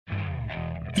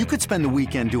You could spend the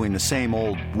weekend doing the same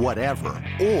old whatever,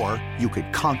 or you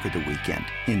could conquer the weekend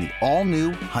in the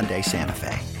all-new Hyundai Santa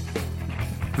Fe.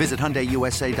 Visit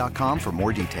HyundaiUSA.com for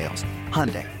more details.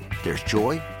 Hyundai, there's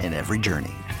joy in every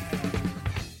journey.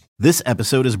 This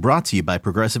episode is brought to you by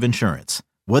Progressive Insurance.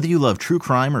 Whether you love true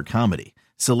crime or comedy,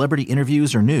 celebrity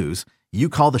interviews or news, you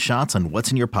call the shots on what's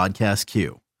in your podcast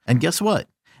queue. And guess what?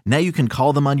 Now you can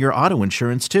call them on your auto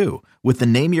insurance too with the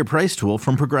Name Your Price tool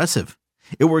from Progressive.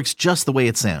 It works just the way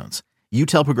it sounds. You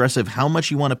tell Progressive how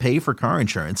much you want to pay for car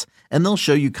insurance, and they'll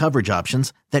show you coverage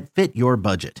options that fit your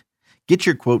budget. Get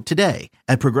your quote today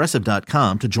at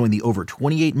Progressive.com to join the over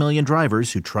 28 million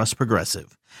drivers who trust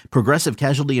Progressive. Progressive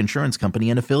Casualty Insurance Company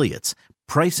and Affiliates.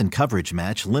 Price and coverage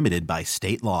match limited by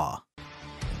state law.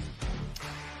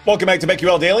 Welcome back to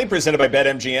BetQL Daily, presented by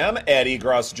BetMGM. Ed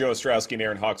Egros, Joe Ostrowski, and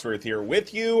Aaron Hawksworth here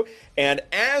with you. And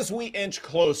as we inch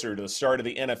closer to the start of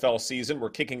the NFL season,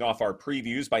 we're kicking off our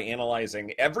previews by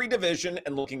analyzing every division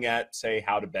and looking at, say,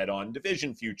 how to bet on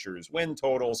division futures, win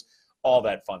totals, all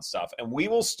that fun stuff. And we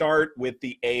will start with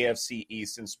the AFC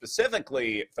East. And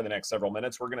specifically, for the next several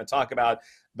minutes, we're going to talk about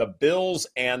the Bills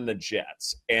and the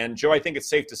Jets. And, Joe, I think it's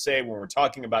safe to say when we're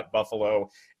talking about Buffalo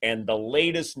and the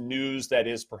latest news that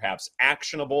is perhaps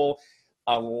actionable,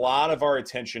 a lot of our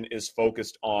attention is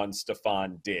focused on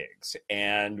Stephon Diggs.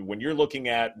 And when you're looking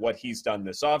at what he's done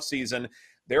this offseason,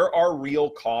 there are real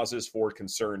causes for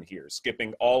concern here.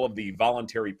 Skipping all of the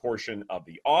voluntary portion of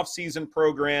the offseason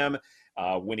program.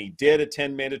 When he did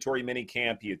attend mandatory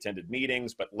minicamp, he attended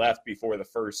meetings but left before the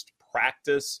first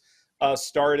practice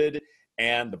started.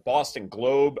 And the Boston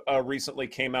Globe recently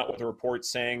came out with a report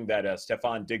saying that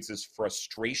Stephon Diggs'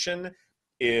 frustration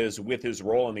is with his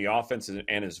role in the offense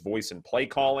and his voice in play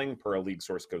calling, per a league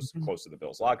source close to the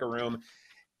Bills locker room.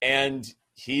 And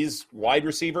he's wide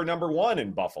receiver number one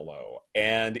in Buffalo.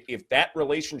 And if that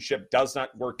relationship does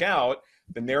not work out,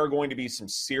 then there are going to be some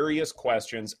serious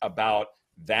questions about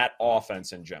that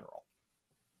offense in general.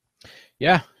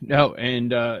 Yeah, no,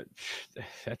 and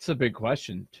that's a big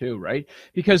question too, right?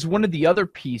 Because one of the other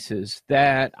pieces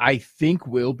that I think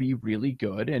will be really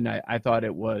good, and I thought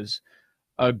it was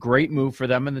a great move for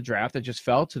them in the draft that just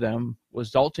fell to them,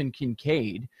 was Dalton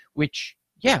Kincaid, which,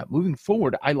 yeah, moving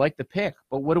forward, I like the pick.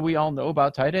 But what do we all know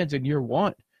about tight ends in year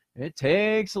one? It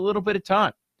takes a little bit of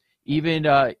time.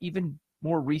 Even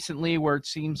more recently, where it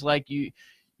seems like you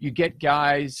get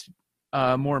guys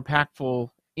more impactful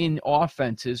in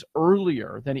offenses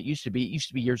earlier than it used to be. It used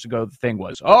to be years ago, the thing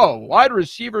was, wide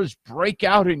receivers break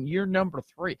out in year number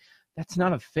 3. That's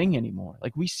not a thing anymore.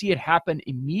 Like, we see it happen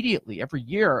immediately every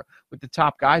year with the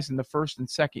top guys in the first and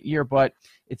second year, but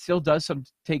it still does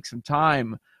take some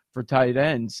time for tight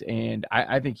ends, and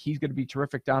I think he's going to be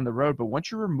terrific down the road. But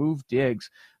once you remove Diggs,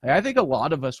 I think a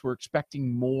lot of us were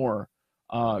expecting more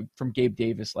from Gabe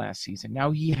Davis last season.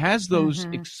 Now, he has those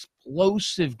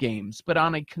explosive games, but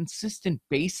on a consistent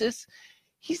basis,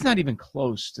 he's not even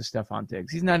close to Stephon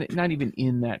Diggs. He's not even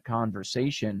in that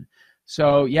conversation.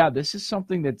 So, yeah, this is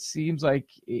something that seems like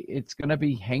it's going to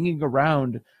be hanging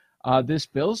around this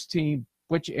Bills team,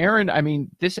 which, Aaron, I mean,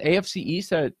 this AFC East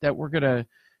that we're going to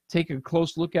take a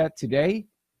close look at today,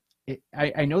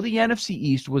 I know the NFC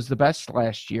East was the best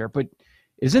last year, but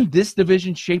isn't this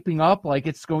division shaping up like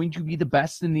it's going to be the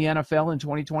best in the NFL in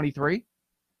 2023?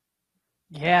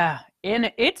 Yeah,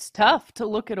 and it's tough to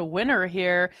look at a winner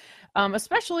here,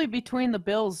 especially between the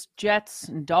Bills, Jets,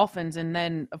 and Dolphins. And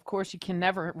then, of course, you can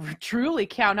never truly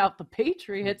count out the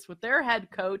Patriots with their head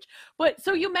coach. But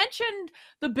so you mentioned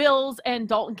the Bills and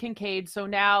Dalton Kincaid. So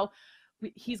now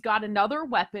he's got another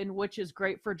weapon, which is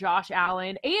great for Josh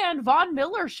Allen, and Von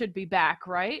Miller should be back,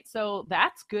 right? So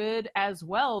that's good as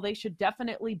well. They should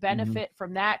definitely benefit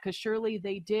from that, because surely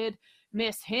they did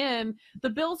miss him. The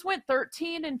Bills went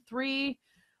 13-3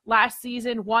 last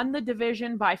season, won the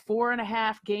division by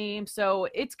 4.5 games. So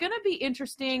it's going to be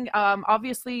interesting.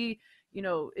 Obviously,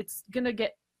 it's going to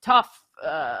get tough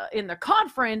in the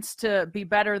conference to be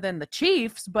better than the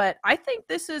Chiefs, but I think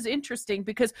this is interesting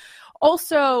because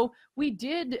also we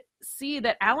did see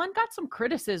that Allen got some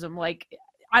criticism. Like,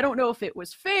 I don't know if it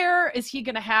was fair. Is he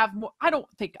going to have more? I don't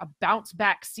think a bounce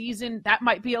back season. That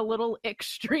might be a little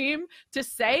extreme to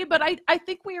say, but I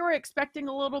think we were expecting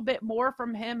a little bit more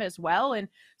from him as well. And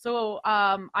so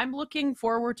I'm looking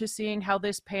forward to seeing how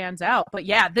this pans out. But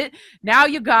yeah, now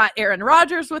you got Aaron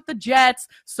Rodgers with the Jets,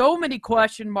 so many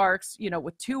question marks,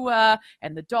 with Tua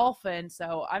and the Dolphins.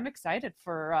 So I'm excited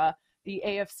for the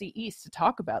AFC East to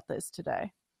talk about this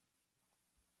today.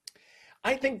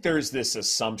 I think there's this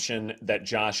assumption that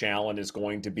Josh Allen is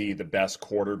going to be the best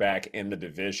quarterback in the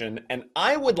division, and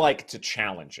I would like to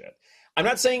challenge it. I'm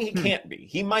not saying he can't be.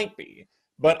 He might be.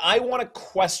 But I want to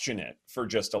question it for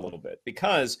just a little bit,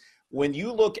 because when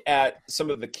you look at some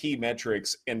of the key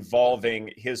metrics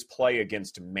involving his play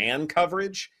against man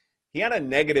coverage, he had a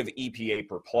negative EPA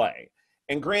per play.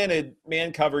 And granted,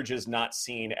 man coverage is not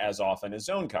seen as often as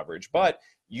zone coverage, but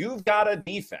you've got a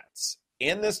defense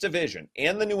in this division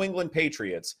and the New England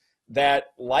Patriots that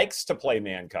likes to play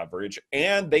man coverage,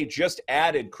 and they just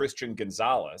added Christian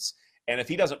Gonzalez. And if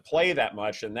he doesn't play that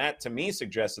much, then that to me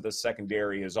suggests that the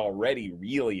secondary is already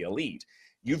really elite.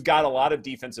 You've got a lot of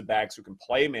defensive backs who can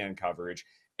play man coverage.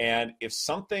 And if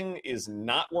something is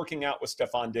not working out with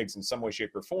Stephon Diggs in some way,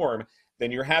 shape, or form,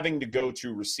 then you're having to go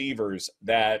to receivers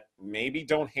that maybe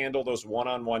don't handle those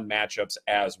one-on-one matchups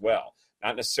as well.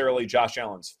 Not necessarily Josh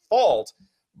Allen's fault,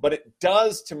 but it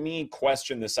does, to me,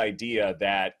 question this idea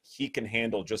that he can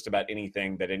handle just about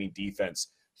anything that any defense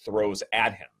throws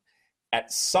at him.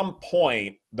 At some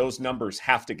point, those numbers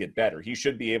have to get better. He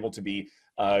should be able to be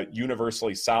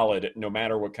universally solid no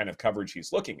matter what kind of coverage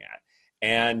he's looking at.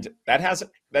 And that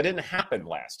didn't happen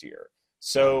last year.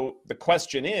 So the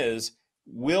question is,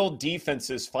 will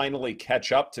defenses finally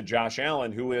catch up to Josh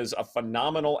Allen, who is a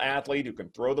phenomenal athlete, who can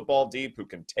throw the ball deep, who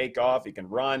can take off, he can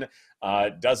run,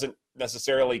 doesn't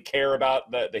necessarily care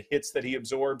about the hits that he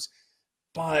absorbs.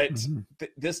 But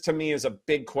this to me is a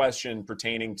big question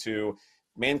pertaining to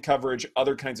man coverage,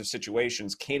 other kinds of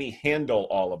situations. Can he handle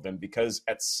all of them? Because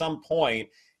at some point,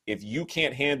 if you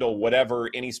can't handle whatever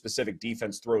any specific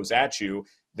defense throws at you,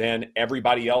 then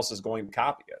everybody else is going to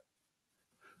copy it.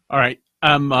 All right.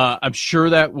 I'm sure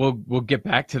that we'll get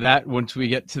back to that once we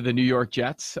get to the New York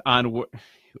Jets on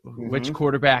which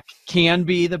quarterback can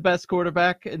be the best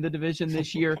quarterback in the division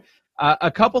this year. A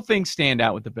couple things stand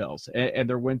out with the Bills and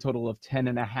their win total of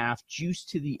 10.5, juiced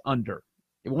to the under.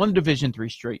 They won Division 3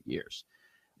 straight years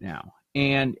now.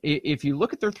 And if you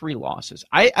look at their 3 losses,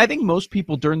 I think most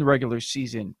people during the regular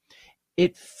season,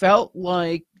 it felt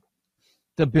like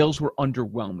the Bills were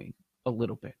underwhelming a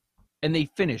little bit. And they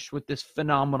finished with this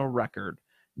phenomenal record.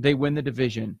 They win the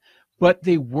division, but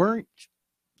they weren't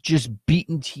just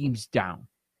beating teams down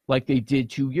like they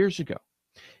did 2 years ago.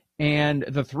 And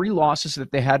the 3 losses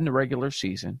that they had in the regular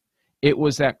season, it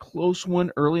was that close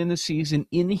one early in the season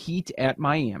in the heat at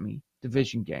Miami,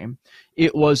 division game.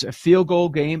 It was a field goal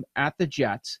game at the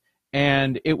Jets,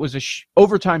 and it was a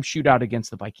overtime shootout against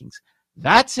the Vikings.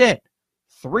 That's it.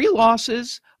 3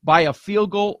 losses by a field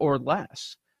goal or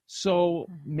less. So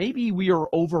maybe we are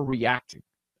overreacting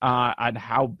on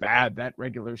how bad that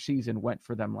regular season went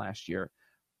for them last year.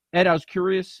 Ed, I was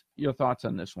curious your thoughts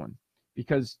on this one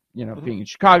because, being in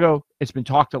Chicago, it's been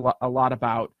talked a lot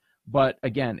about, but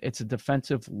again, it's a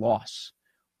defensive loss.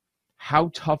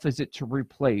 How tough is it to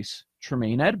replace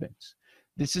Tremaine Edmonds?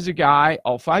 This is a guy,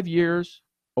 all 5 years,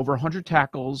 over 100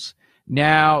 tackles.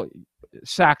 Now,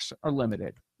 sacks are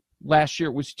limited. Last year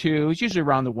it was 2. He's usually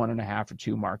around the 1.5 or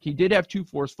 2 mark. He did have 2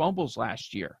 forced fumbles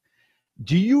last year.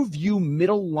 Do you view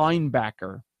middle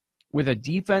linebacker with a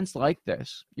defense like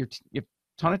this? You have a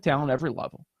ton of talent every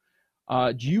level.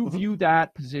 Do you view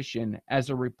that position as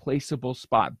a replaceable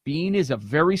spot? Bean is a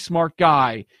very smart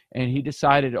guy, and he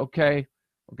decided, okay,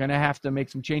 we're going to have to make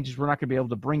some changes. We're not going to be able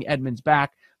to bring Edmonds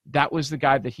back. That was the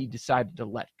guy that he decided to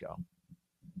let go.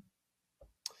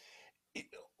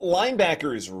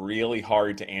 Linebacker is really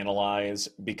hard to analyze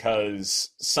because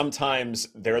sometimes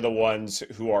they're the ones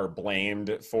who are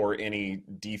blamed for any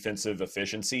defensive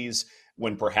efficiencies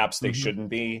when perhaps they shouldn't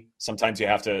be. Sometimes you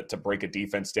have to break a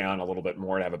defense down a little bit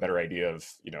more to have a better idea of,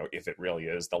 if it really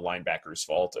is the linebacker's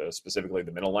fault, specifically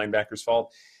the middle linebacker's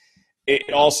fault.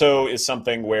 It also is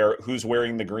something where who's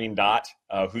wearing the green dot,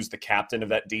 who's the captain of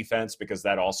that defense, because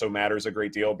that also matters a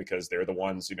great deal because they're the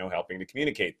ones, helping to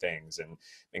communicate things and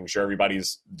making sure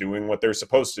everybody's doing what they're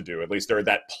supposed to do. At least they're at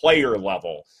that player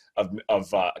level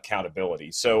of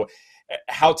accountability. So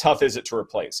how tough is it to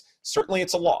replace? Certainly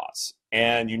it's a loss.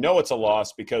 And it's a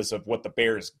loss because of what the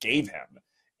Bears gave him.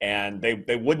 And they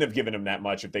wouldn't have given him that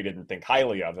much if they didn't think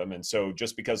highly of him. And so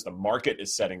just because the market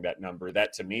is setting that number,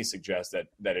 that to me suggests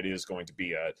that it is going to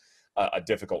be a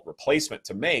difficult replacement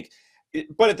to make.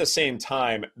 But at the same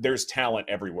time, there's talent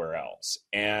everywhere else.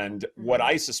 And what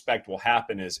I suspect will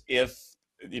happen is if,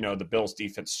 the Bills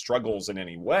defense struggles in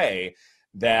any way,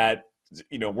 that,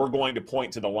 we're going to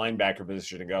point to the linebacker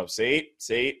position and go, see,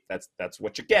 that's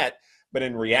what you get. But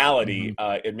in reality,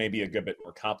 it may be a good bit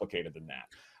more complicated than that.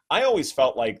 I always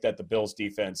felt like that the Bills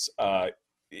defense, and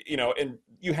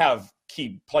you have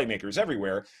key playmakers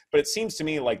everywhere, but it seems to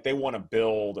me like they want to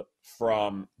build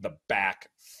from the back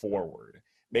forward,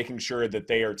 making sure that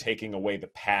they are taking away the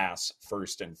pass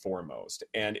first and foremost.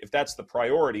 And if that's the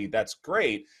priority, that's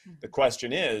great. The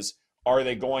question is, are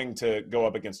they going to go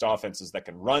up against offenses that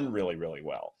can run really, really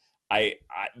well?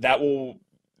 That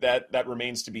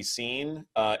remains to be seen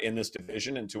in this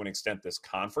division and to an extent this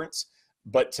conference.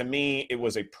 But to me, it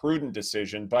was a prudent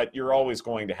decision, but you're always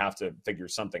going to have to figure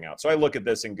something out. So I look at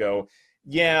this and go,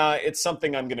 yeah, it's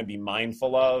something I'm going to be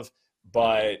mindful of,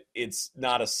 but it's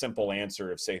not a simple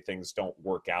answer if, say, things don't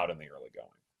work out in the early going.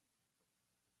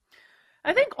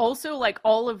 I think also, like,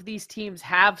 all of these teams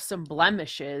have some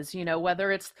blemishes,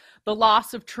 whether it's the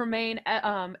loss of Tremaine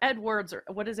Edwards, or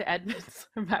what is it, Edmonds?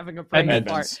 I'm having a brain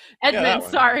fart. Edmonds,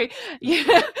 sorry.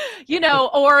 Yeah,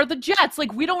 or the Jets.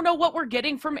 Like, we don't know what we're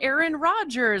getting from Aaron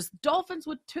Rodgers. Dolphins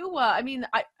with Tua. I mean,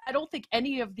 I don't think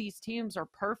any of these teams are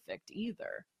perfect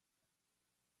either.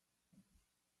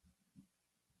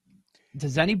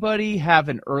 Does anybody have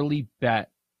an early bet,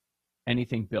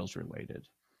 anything Bills related?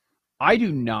 I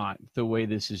do not, the way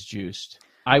this is juiced.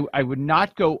 I would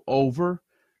not go over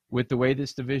with the way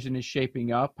this division is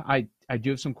shaping up. I do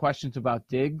have some questions about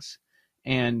Diggs,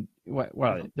 and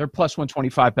they're plus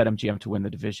 125 BetMGM to win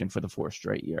the division for the fourth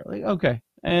straight year. Like, okay,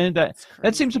 and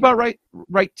that seems about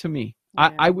right to me. Yeah.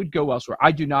 I would go elsewhere.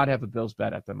 I do not have a Bills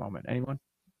bet at the moment. Anyone?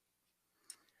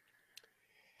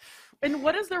 And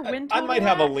what is their win total? I might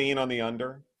have a lean on the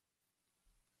under.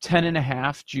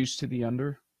 10.5 juice to the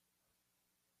under.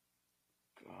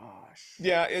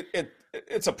 Yeah,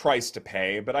 it's a price to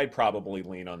pay, but I'd probably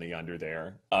lean on the under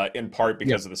there, in part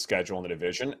because of the schedule in the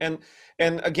division. And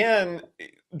again,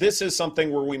 this is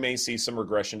something where we may see some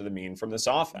regression to the mean from this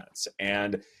offense.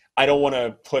 And I don't want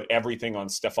to put everything on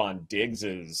Stephon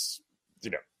Diggs's,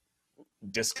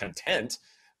 discontent,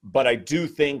 but I do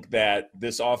think that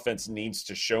this offense needs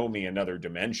to show me another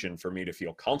dimension for me to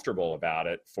feel comfortable about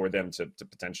it, for them to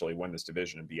potentially win this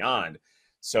division and beyond.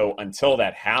 So until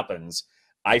that happens,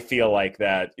 I feel like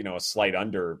that, a slight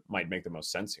under might make the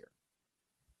most sense here.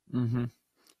 Mm-hmm.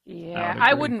 Yeah,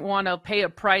 I wouldn't want to pay a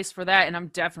price for that, and I'm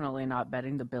definitely not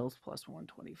betting the Bills plus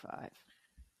 125.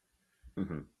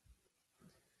 Mm-hmm.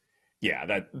 Yeah,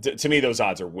 that to me, those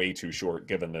odds are way too short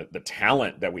given the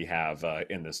talent that we have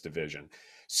in this division.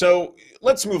 So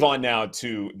let's move on now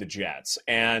to the Jets.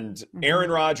 And Aaron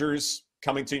Rodgers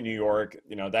coming to New York,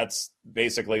 that's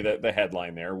basically the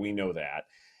headline there. We know that.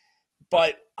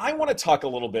 But I want to talk a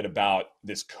little bit about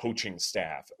this coaching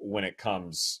staff when it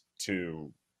comes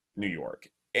to New York.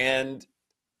 And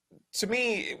to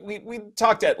me, we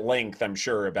talked at length, I'm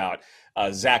sure, about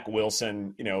Zach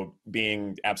Wilson,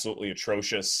 being absolutely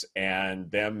atrocious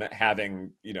and them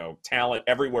having, talent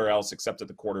everywhere else except at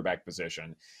the quarterback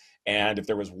position. And if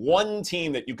there was one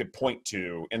team that you could point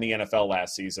to in the NFL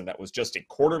last season that was just a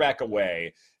quarterback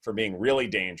away from being really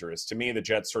dangerous, to me, the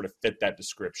Jets sort of fit that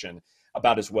description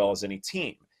about as well as any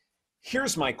team.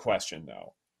 Here's my question,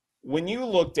 though. When you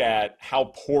looked at how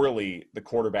poorly the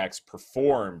quarterbacks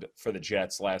performed for the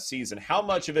Jets last season, how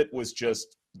much of it was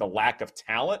just the lack of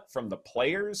talent from the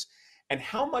players, and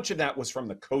how much of that was from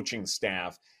the coaching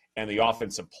staff and the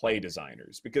offensive play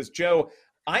designers? Because, Joe,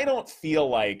 I don't feel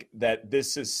like that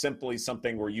this is simply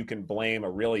something where you can blame a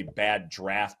really bad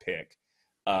draft pick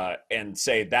and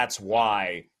say that's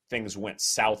why things went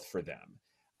south for them.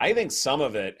 I think some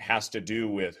of it has to do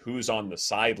with who's on the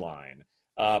sideline,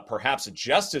 perhaps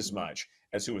just as much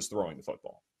as who is throwing the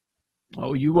football.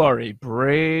 Oh, you are a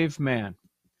brave man.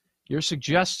 You're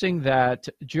suggesting that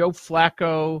Joe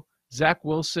Flacco, Zach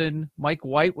Wilson, Mike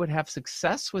White would have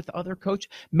success with other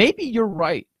coaches? Maybe you're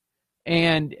right.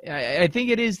 And I think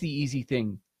it is the easy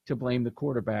thing to blame the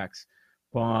quarterbacks,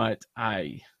 but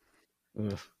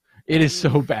it is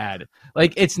so bad.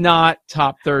 Like, it's not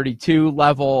top 32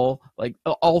 level, like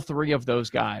all three of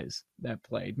those guys that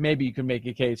played. Maybe you can make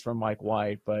a case for Mike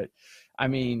White, but I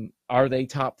mean, are they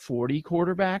top 40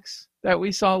 quarterbacks that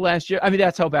we saw last year? I mean,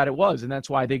 that's how bad it was. And that's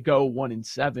why they go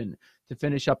 1-7 to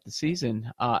finish up the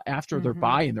season after their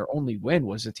bye, and their only win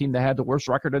was a team that had the worst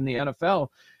record in the NFL,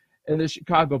 and the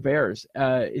Chicago Bears.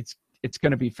 It's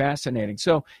going to be fascinating.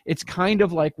 So it's kind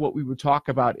of like what we would talk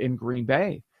about in Green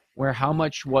Bay, where how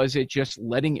much was it just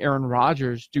letting Aaron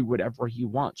Rodgers do whatever he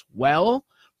wants? Well,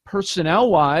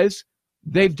 personnel-wise,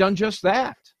 they've done just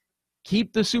that.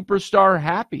 Keep the superstar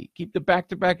happy. Keep the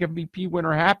back-to-back MVP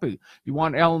winner happy. You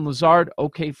want Alan Lazard?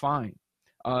 Okay, fine.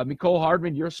 Mecole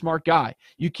Hardman, you're a smart guy.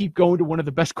 You keep going to one of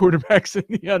the best quarterbacks in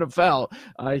the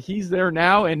NFL. He's there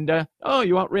now, and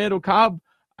you want Randall Cobb?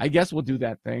 I guess we'll do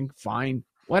that thing. Fine.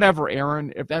 Whatever,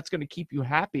 Aaron, if that's going to keep you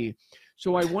happy.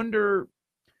 So I wonder,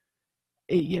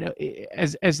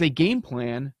 as they game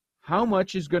plan, how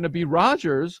much is going to be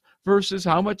Rodgers versus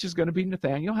how much is going to be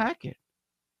Nathaniel Hackett?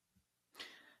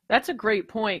 That's a great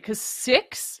point, because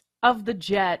 6 of the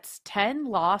Jets, 10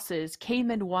 losses came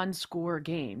in one-score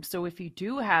games. So if you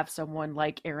do have someone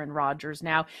like Aaron Rodgers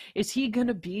now, is he going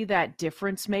to be that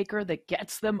difference maker that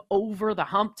gets them over the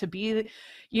hump to be,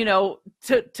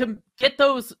 to get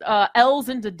those L's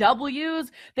into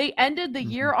W's? They ended the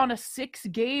year on a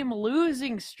 6-game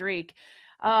losing streak.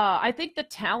 I think the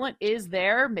talent is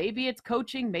there. Maybe it's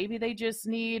coaching. Maybe they just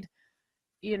need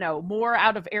more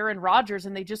out of Aaron Rodgers,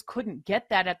 and they just couldn't get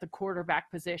that at the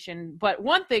quarterback position. But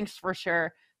one thing's for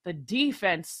sure, the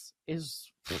defense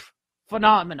is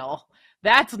phenomenal.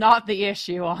 That's not the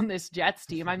issue on this Jets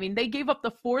team. I mean, they gave up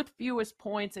the 4th fewest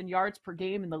points and yards per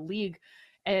game in the league,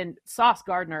 and Sauce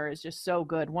Gardner is just so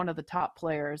good, one of the top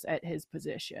players at his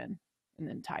position in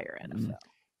the entire NFL.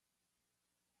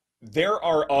 There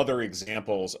are other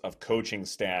examples of coaching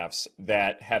staffs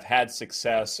that have had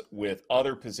success with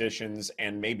other positions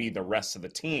and maybe the rest of the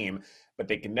team, but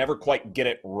they can never quite get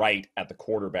it right at the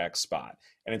quarterback spot.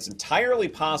 And it's entirely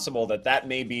possible that that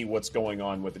may be what's going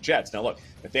on with the Jets. Now, look,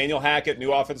 Nathaniel Hackett,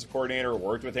 new offensive coordinator,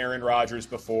 worked with Aaron Rodgers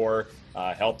before,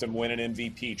 helped him win an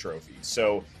MVP trophy.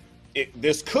 So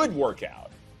this could work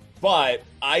out. But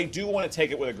I do want to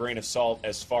take it with a grain of salt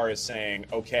as far as saying,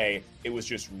 okay, it was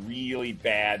just really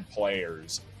bad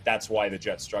players. That's why the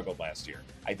Jets struggled last year.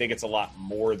 I think it's a lot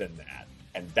more than that.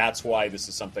 And that's why this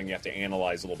is something you have to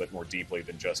analyze a little bit more deeply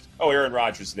than just, Aaron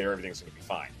Rodgers is there, everything's going to be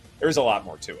fine. There's a lot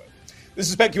more to it.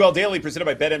 This is BetQL Daily presented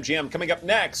by BetMGM. Coming up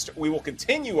next, we will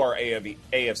continue our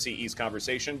AFC East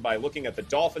conversation by looking at the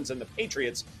Dolphins and the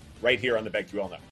Patriots right here on the BetQL Network.